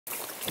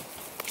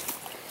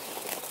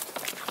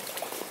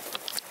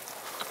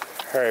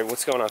Alright,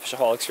 what's going on,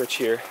 FishAholic? Rich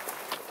here,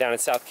 down in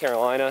South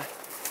Carolina.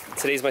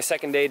 Today's my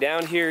second day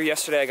down here.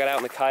 Yesterday I got out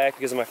in the kayak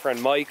because of my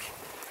friend Mike,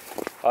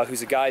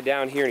 who's a guide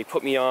down here, and he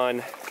put me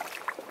on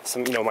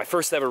some, my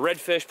first ever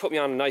redfish, put me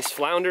on a nice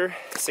flounder,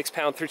 6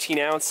 pound, 13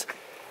 ounce.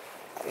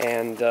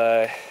 And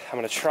I'm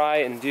gonna try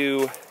and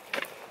do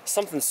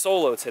something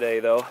solo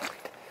today though,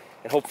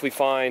 and hopefully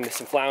find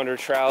some flounder,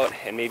 trout,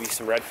 and maybe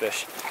some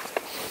redfish.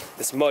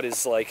 This mud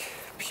is like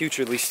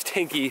putridly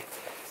stinky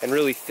and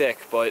really thick,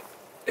 but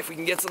if we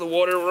can get to the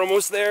water, we're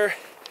almost there.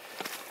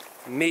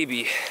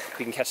 Maybe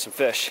we can catch some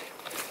fish.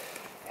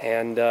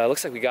 And it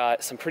looks like we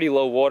got some pretty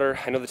low water.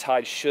 I know the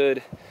tide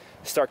should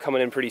start coming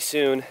in pretty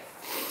soon,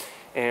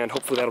 and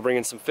hopefully that'll bring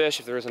in some fish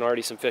if there isn't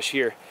already some fish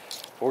here.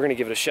 But we're gonna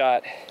give it a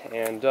shot.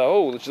 And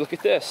oh, look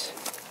at this.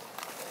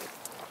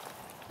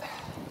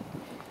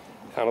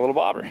 Kind of a little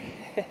bobber.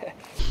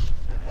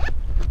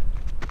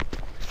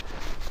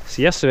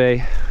 So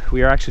yesterday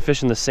we were actually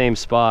fishing the same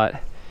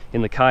spot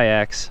in the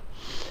kayaks,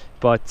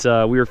 but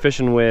we were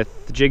fishing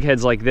with jig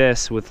heads like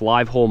this with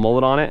live hole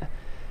mullet on it.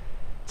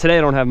 Today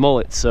I don't have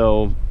mullet,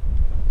 so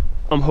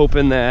I'm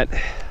hoping that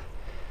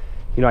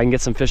I can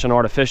get some fish on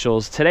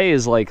artificials. Today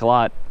is like a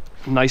lot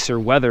nicer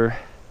weather.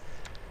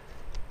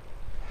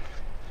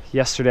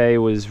 Yesterday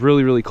was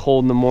really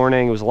cold in the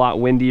morning. It was a lot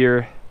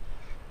windier,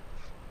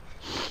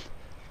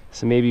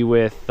 so maybe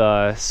with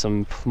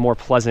some more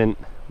pleasant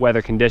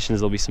weather conditions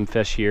there'll be some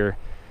fish here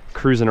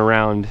cruising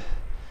around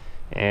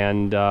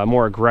and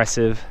more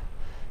aggressive,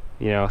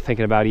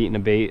 thinking about eating a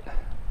bait.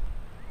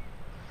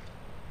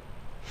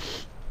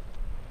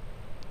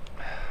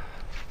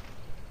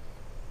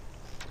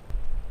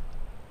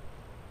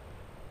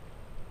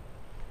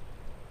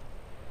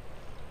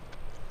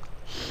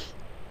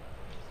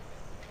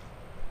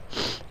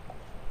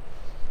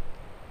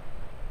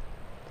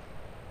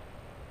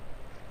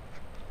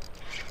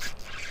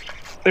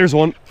 There's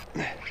one.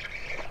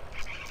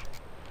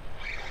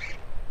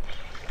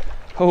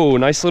 Oh,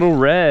 nice little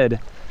red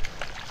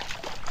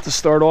to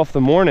start off the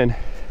morning.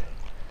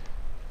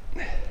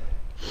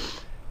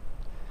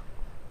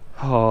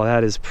 Oh,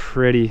 that is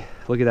pretty.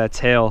 Look at that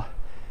tail.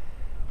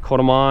 Caught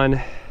him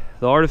on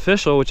the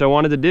artificial, which I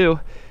wanted to do.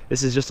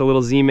 This is just a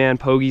little Z-Man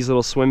Pogies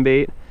little swim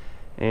bait,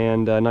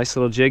 and a nice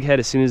little jig head.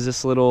 As soon as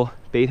this little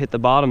bait hit the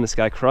bottom, this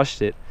guy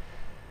crushed it.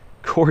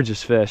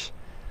 Gorgeous fish.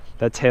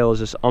 That tail is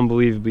just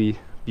unbelievably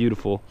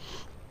beautiful.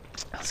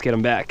 Let's get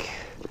him back.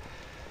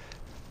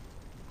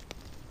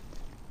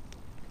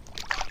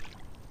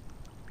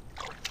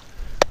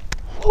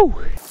 Woo!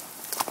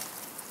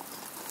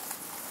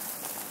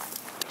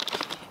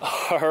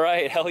 All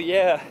right, hell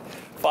yeah.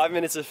 5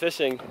 minutes of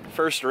fishing,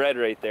 first red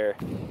right there.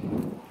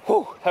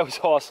 Whew, that was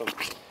awesome.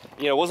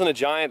 It wasn't a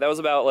giant, that was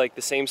about like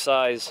the same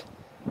size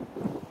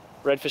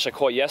redfish I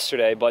caught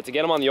yesterday, but to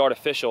get him on the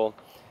artificial,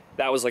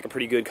 that was like a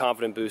pretty good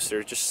confident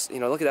booster. Just,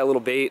 look at that little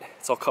bait.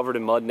 It's all covered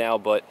in mud now,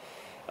 but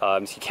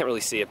you can't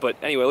really see it. But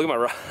anyway, look at my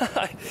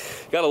rod.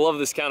 Gotta love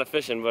this kind of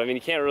fishing, but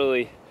you can't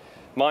really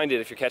mind it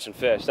if you're catching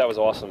fish. That was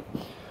awesome.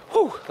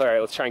 Whew. All right,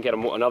 let's try and get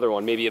another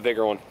one, maybe a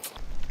bigger one.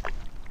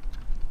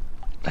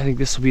 I think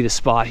this will be the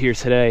spot here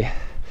today,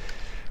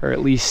 or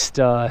at least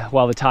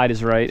while the tide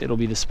is right, it'll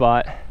be the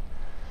spot.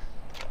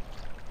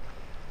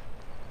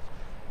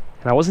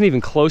 And I wasn't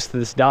even close to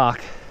this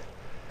dock.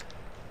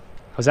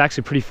 I was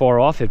actually pretty far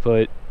off it,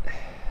 but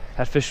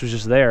that fish was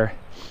just there.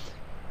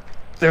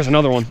 There's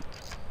another one.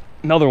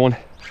 Another one.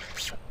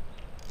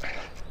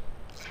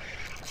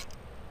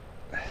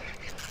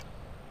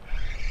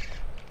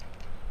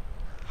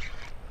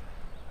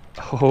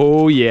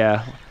 Oh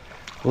yeah,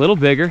 a little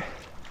bigger.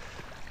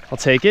 I'll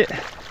take it.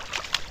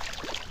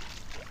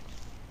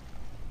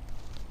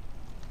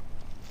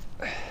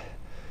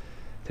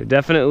 They're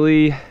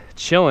definitely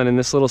chilling in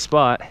this little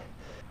spot.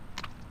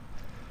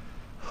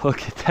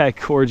 Look at that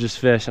gorgeous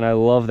fish, and I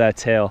love that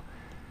tail.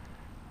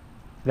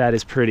 That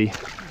is pretty.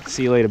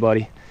 See you later,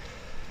 buddy.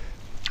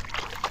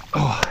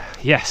 Oh,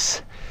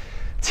 yes.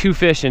 2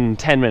 fish in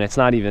 10 minutes,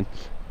 not even.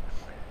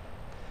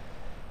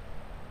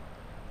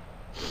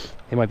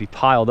 They might be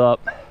piled up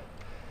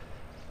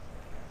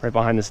right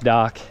behind this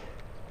dock.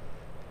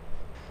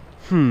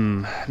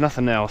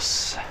 Nothing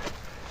else.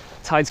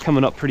 Tide's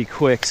coming up pretty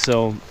quick,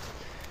 so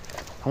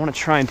I want to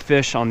try and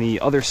fish on the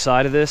other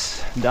side of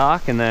this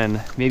dock and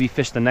then maybe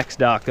fish the next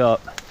dock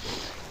up.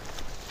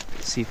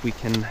 See if we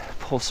can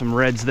pull some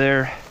reds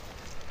there.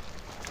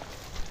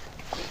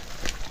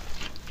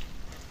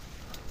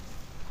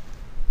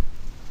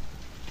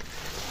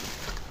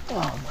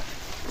 Oh my.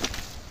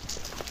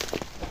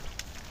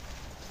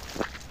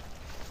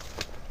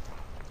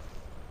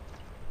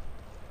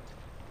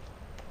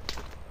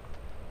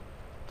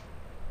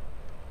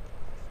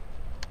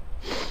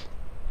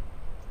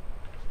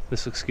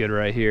 This looks good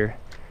right here.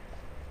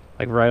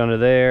 Like right under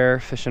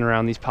there, fishing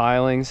around these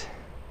pilings.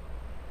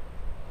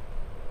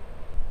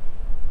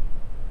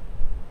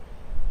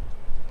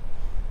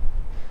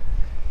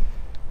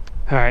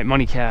 All right,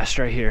 money cast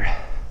right here.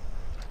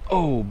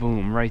 Oh,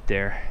 boom, right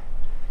there.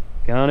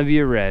 Gonna be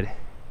a red.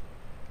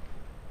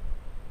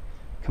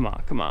 Come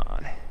on, come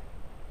on.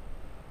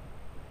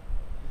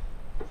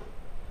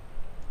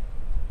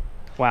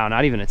 Wow,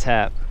 not even a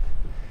tap.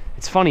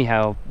 It's funny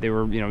how they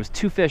were, you know, it was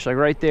 2 fish like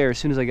right there as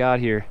soon as I got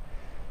here.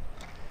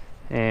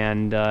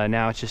 And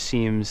now it just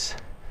seems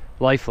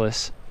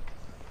lifeless.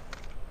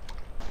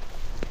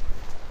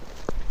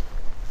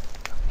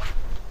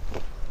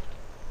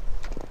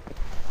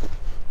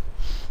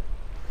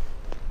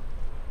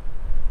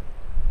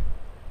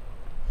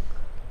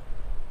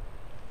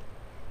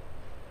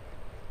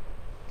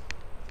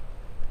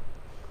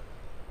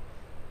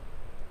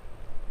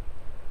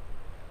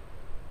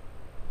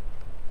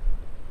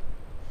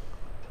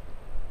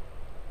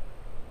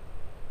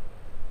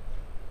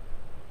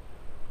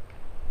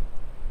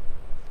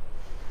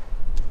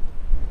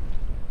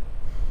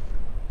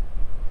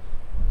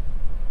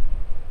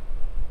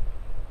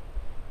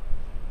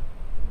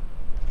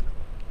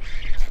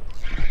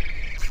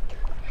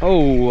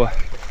 Oh,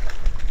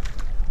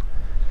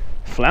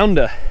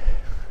 flounder.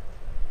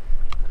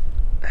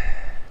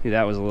 Knew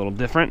that was a little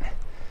different.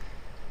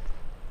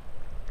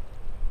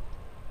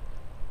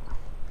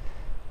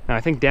 Now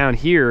I think down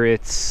here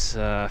it's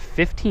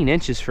 15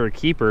 inches for a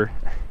keeper.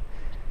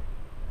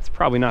 It's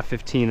probably not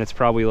 15, that's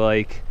probably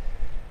like,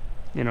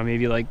 you know,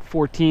 maybe like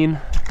 14.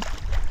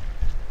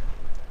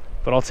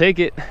 But I'll take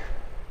it.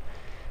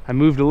 I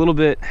moved a little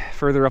bit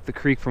further up the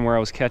creek from where I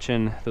was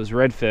catching those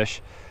redfish.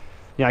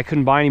 Yeah, I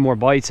couldn't buy any more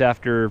bites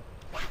after,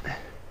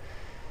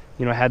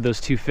 you know, I had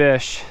those 2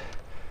 fish.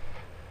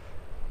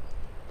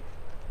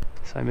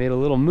 So I made a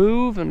little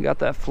move and got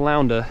that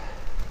flounder.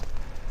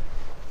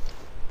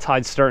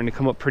 Tide's starting to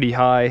come up pretty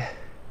high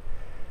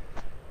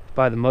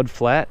by the mud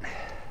flat.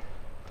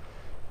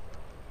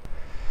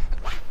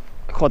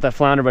 I caught that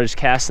flounder by just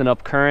casting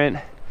up current,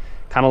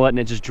 kind of letting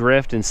it just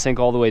drift and sink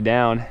all the way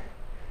down.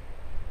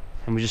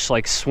 And we just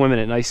like swimming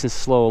it nice and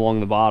slow along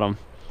the bottom.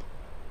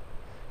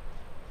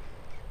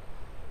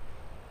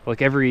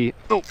 Like every,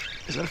 oh,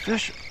 is that a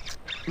fish?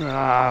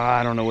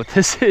 I don't know what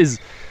this is.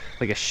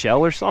 Like a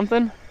shell or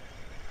something?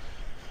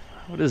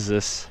 What is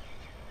this?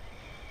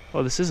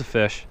 Oh, this is a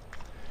fish.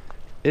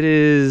 It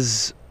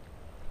is,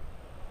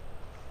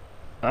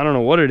 I don't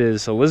know what it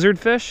is, a lizard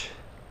fish?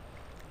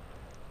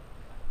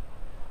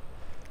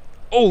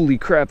 Holy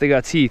crap, they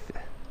got teeth.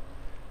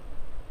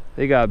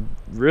 They got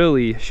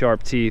really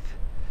sharp teeth.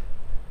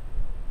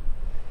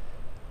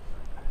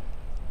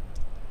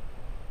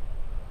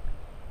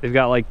 They've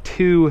got like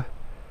 2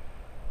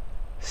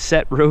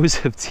 set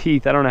rows of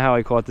teeth. I don't know how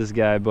I caught this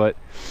guy, but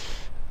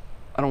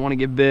I don't want to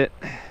get bit.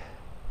 I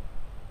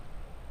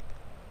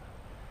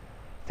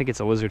think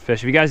it's a lizard fish.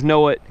 If you guys know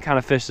what kind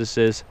of fish this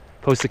is,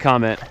 post a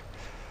comment.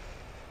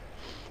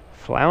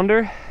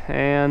 Flounder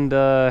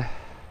and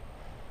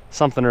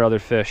something or other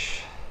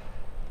fish.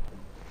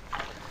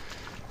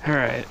 All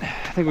right,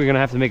 I think we're gonna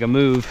have to make a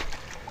move.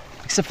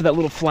 Except for that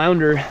little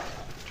flounder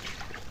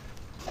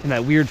and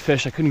that weird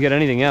fish, I couldn't get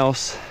anything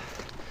else.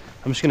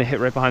 I'm just gonna hit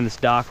right behind this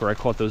dock where I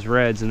caught those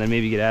reds and then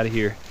maybe get out of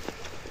here,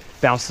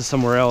 bounce to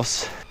somewhere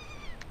else.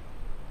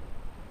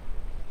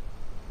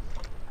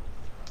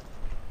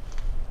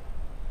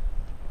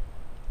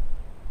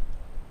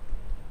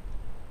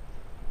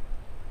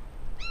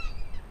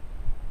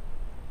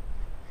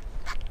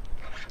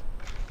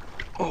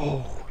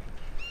 Oh,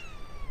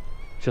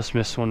 just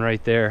missed one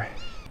right there.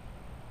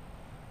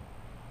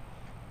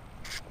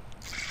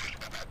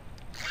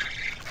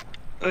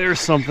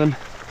 There's something.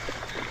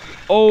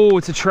 Oh,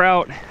 it's a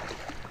trout.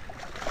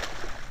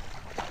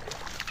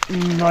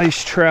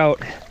 Nice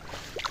trout.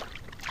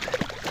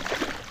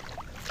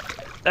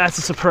 That's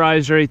a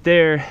surprise right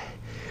there.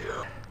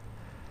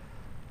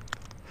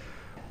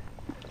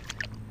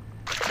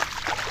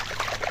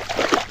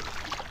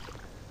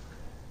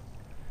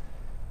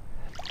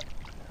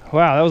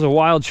 Wow, that was a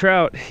wild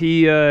trout.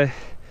 He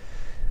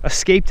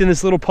escaped in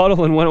this little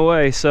puddle and went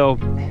away, so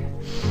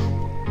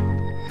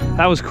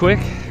that was quick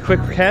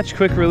catch,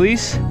 quick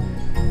release.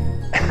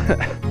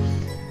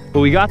 But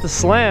we got the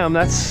slam.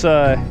 That's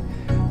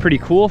pretty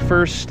cool.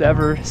 First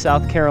ever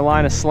South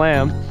Carolina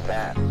slam.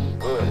 That's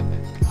good.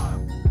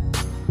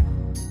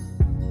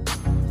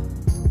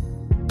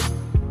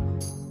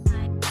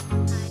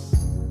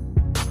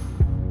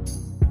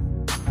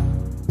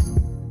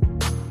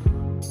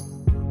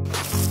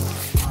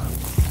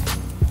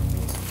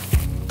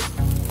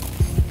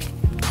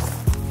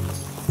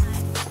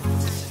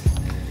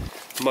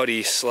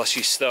 Muddy,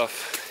 slushy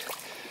stuff.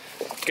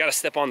 You gotta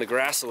step on the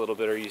grass a little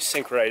bit or you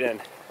sink right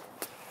in.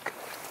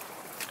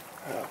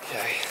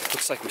 Okay,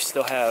 looks like we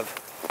still have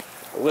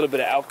a little bit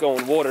of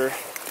outgoing water.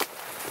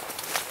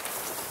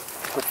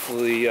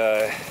 Hopefully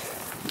that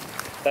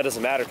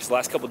doesn't matter, because the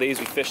last couple days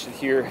we fished it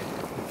here,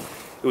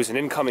 it was an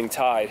incoming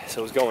tide, so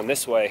it was going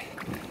this way.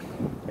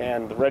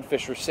 And the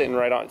redfish were sitting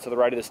right on to the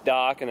right of this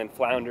dock, and then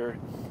flounder,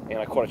 and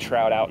I caught a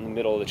trout out in the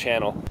middle of the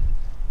channel.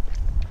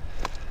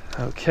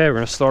 Okay, we're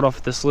gonna start off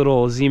with this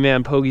little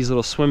Z-Man Pogies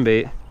little swim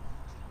bait.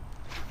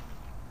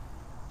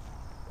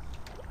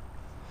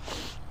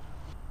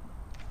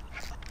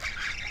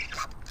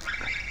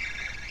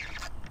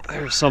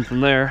 There's something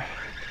there.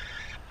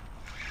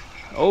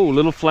 Oh,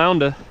 little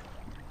flounder.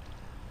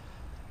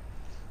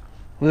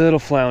 Little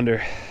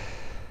flounder.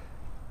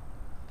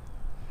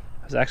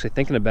 was actually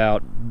thinking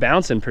about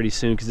bouncing pretty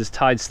soon because this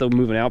tide's still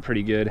moving out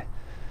pretty good.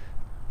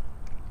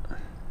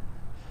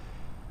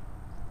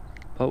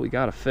 But we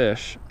got a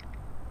fish.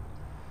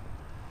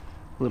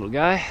 Little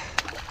guy.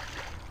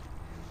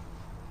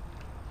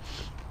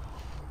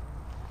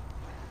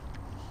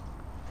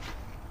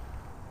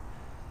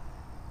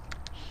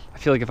 I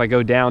feel like if I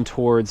go down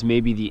towards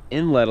maybe the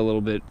inlet a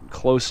little bit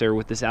closer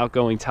with this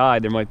outgoing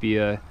tide, there might be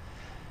a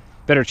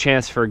better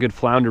chance for a good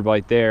flounder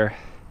bite there.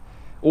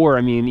 Or,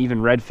 I mean, even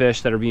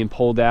redfish that are being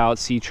pulled out,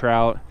 sea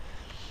trout.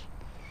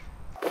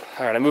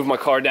 All right, I moved my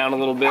car down a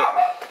little bit.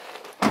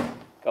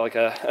 Got like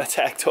a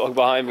attack dog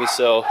behind me,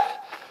 so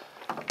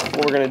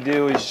what we're gonna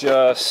do is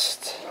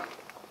just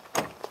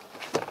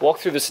walk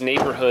through this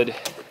neighborhood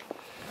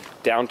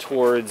down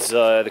towards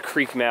the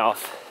creek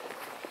mouth,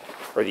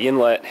 or the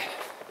inlet,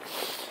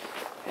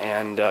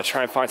 and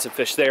try and find some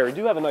fish there. We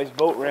do have a nice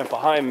boat ramp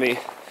behind me.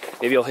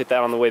 Maybe I'll hit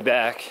that on the way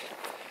back.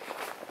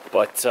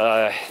 But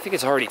I think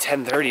it's already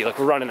 10:30, like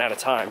we're running out of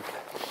time.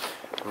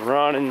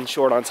 Running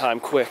short on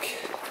time quick.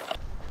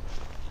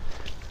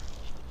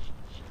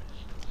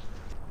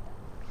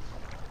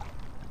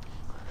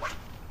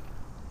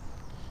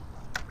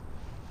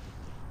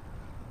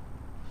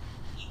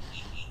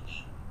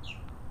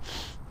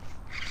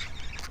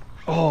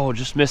 Oh,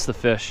 just missed the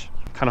fish.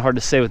 Kind of hard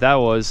to say what that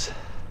was.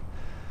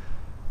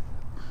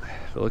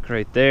 If you look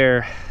right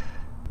there.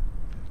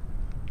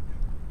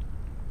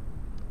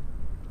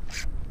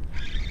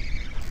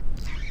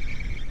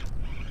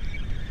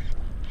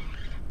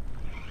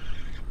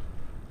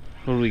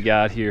 What do we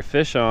got here?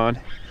 Fish on.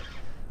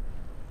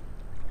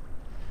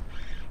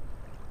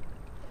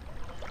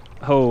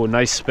 Oh,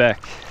 nice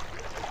speck.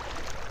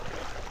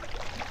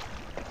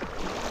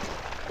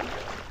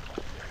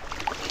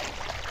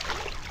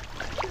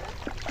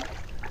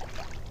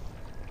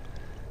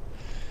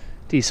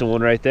 Decent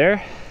one right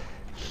there.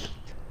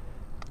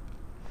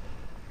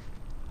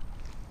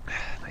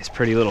 Nice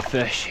pretty little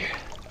fish here.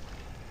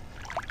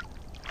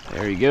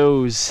 There he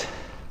goes.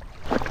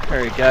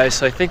 Alright guys,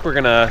 so I think we're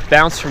gonna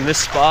bounce from this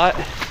spot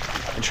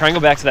and try and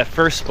go back to that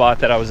first spot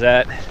that I was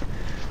at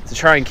to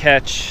try and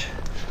catch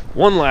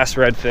one last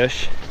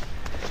redfish.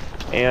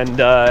 And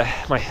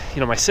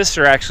my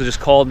sister actually just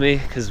called me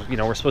because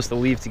we're supposed to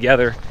leave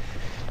together,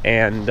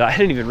 and I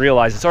didn't even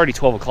realize it's already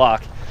 12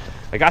 o'clock.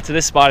 I got to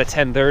this spot at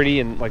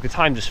 10:30 and like the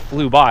time just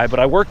flew by, but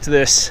I worked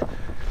this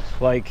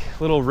like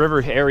little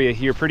river area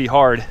here pretty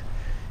hard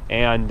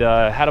and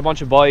had a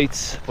bunch of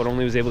bites, but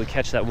only was able to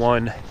catch that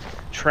one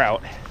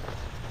trout.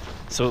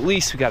 So at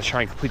least we got to try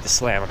and complete the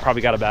slam. I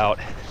probably got about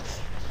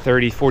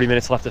 30-40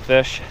 minutes left to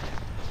fish.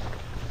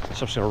 So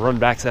I'm just gonna run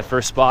back to that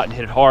first spot and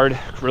hit it hard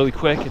really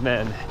quick and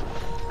then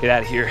get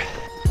out of here.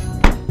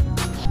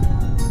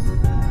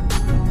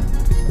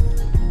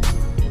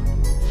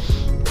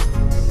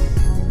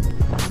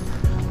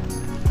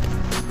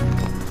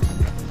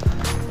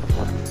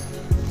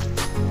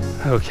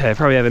 Okay, I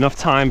probably have enough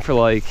time for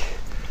like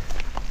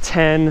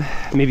 10,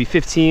 maybe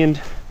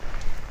 15,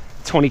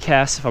 20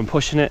 casts if I'm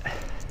pushing it.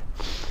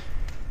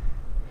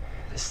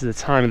 This is the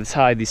time of the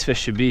tide these fish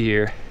should be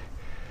here.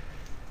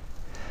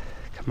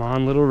 Come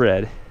on, little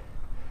red.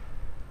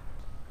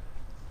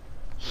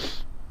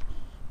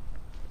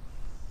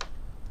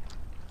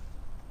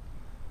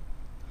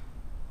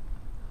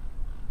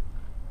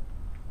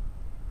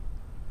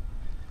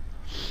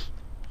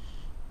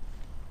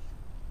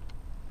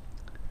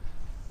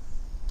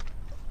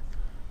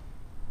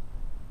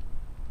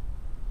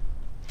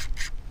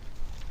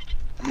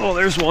 Oh,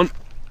 there's one.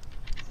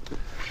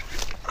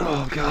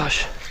 Oh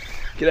gosh.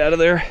 Get out of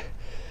there.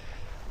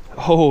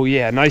 Oh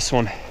yeah, nice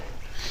one.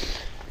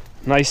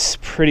 Nice,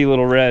 pretty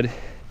little red.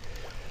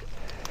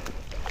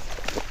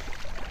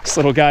 This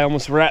little guy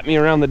almost wrapped me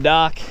around the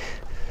dock.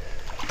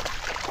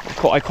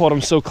 I caught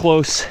him so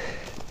close.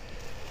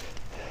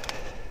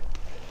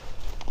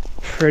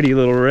 Pretty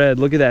little red.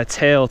 Look at that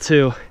tail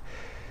too.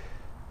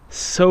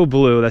 So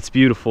blue, that's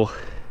beautiful.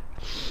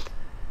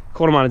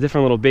 Caught him on a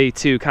different little bait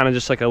too, kind of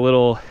just like a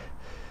little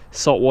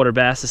saltwater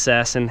bass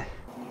assassin.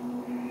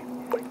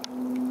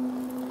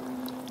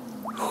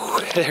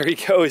 There he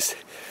goes.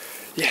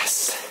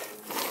 Yes.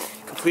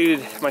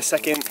 Completed my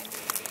second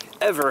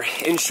ever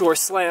inshore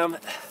slam.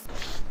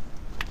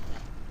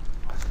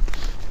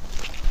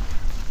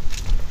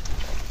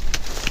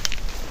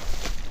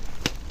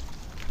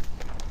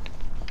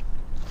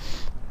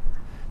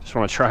 Just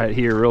want to try it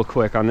here real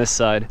quick on this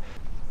side.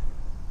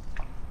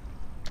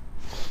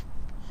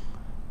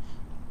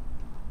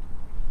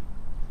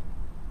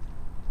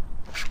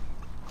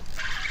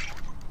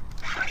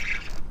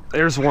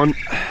 There's one.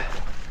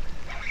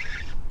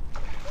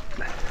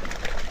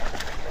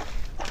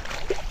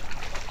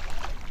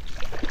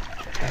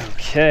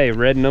 Okay,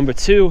 red number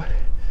 2.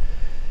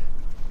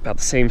 About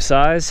the same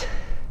size.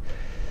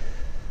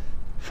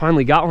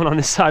 Finally got one on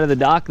this side of the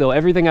dock though.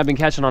 Everything I've been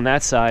catching on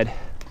that side.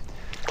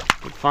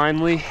 But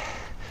finally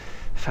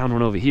found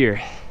one over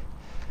here.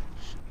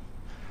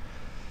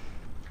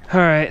 All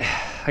right,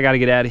 I gotta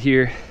get out of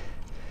here.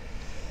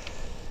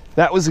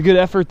 That was a good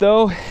effort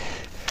though.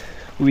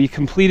 We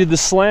completed the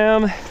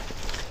slam.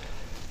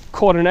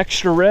 Caught an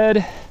extra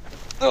red.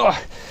 Ugh.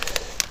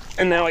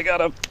 And now I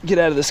gotta get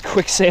out of this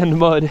quicksand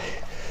mud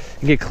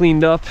and get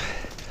cleaned up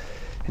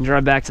and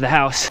drive back to the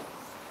house.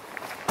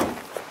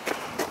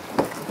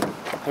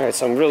 All right,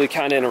 so I'm really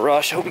kind of in a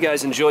rush. I hope you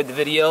guys enjoyed the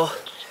video.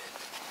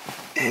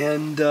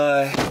 And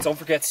don't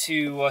forget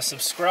to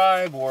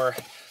subscribe or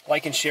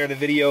like and share the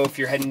video if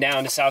you're heading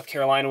down to South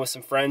Carolina with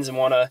some friends and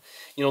want to,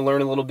 you know,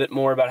 learn a little bit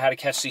more about how to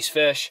catch these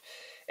fish.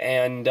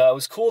 And it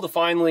was cool to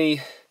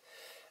finally,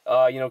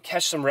 you know,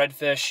 catch some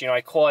redfish. You know,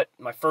 I caught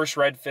my first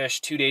redfish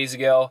 2 days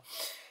ago.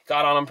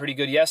 Got on them pretty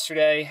good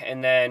yesterday,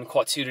 and then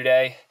caught 2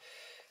 today.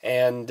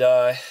 And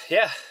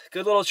yeah,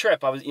 good little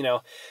trip. I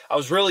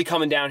was really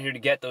coming down here to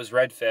get those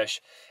redfish.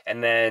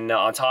 And then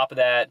on top of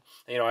that,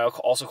 you know, I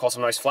also caught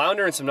some nice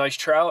flounder and some nice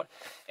trout.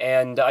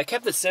 And I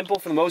kept it simple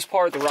for the most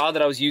part. The rod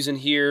that I was using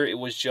here, it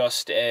was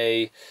just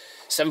a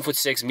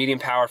 7'6" medium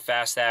power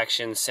fast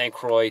action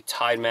St.Croix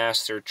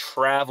Tidemaster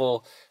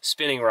travel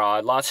spinning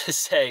rod. Lots to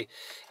say.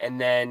 And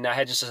then I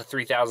had just a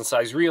 3,000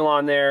 size reel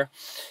on there,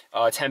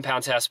 a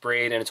 10-pound test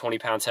braid, and a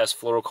 20-pound test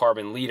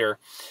fluorocarbon leader.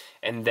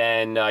 And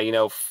then, you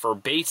know, for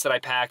baits that I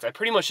packed, I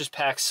pretty much just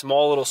packed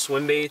small little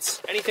swim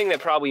baits. Anything that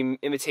probably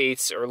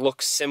imitates or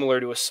looks similar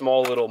to a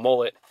small little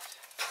mullet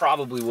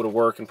probably would have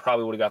worked and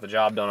probably would have got the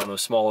job done on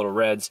those small little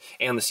reds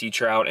and the sea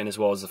trout and as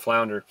well as the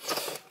flounder.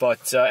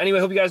 But anyway,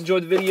 hope you guys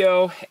enjoyed the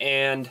video,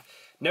 and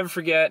never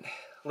forget,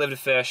 live to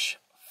fish,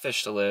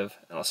 fish to live,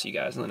 and I'll see you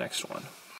guys in the next one.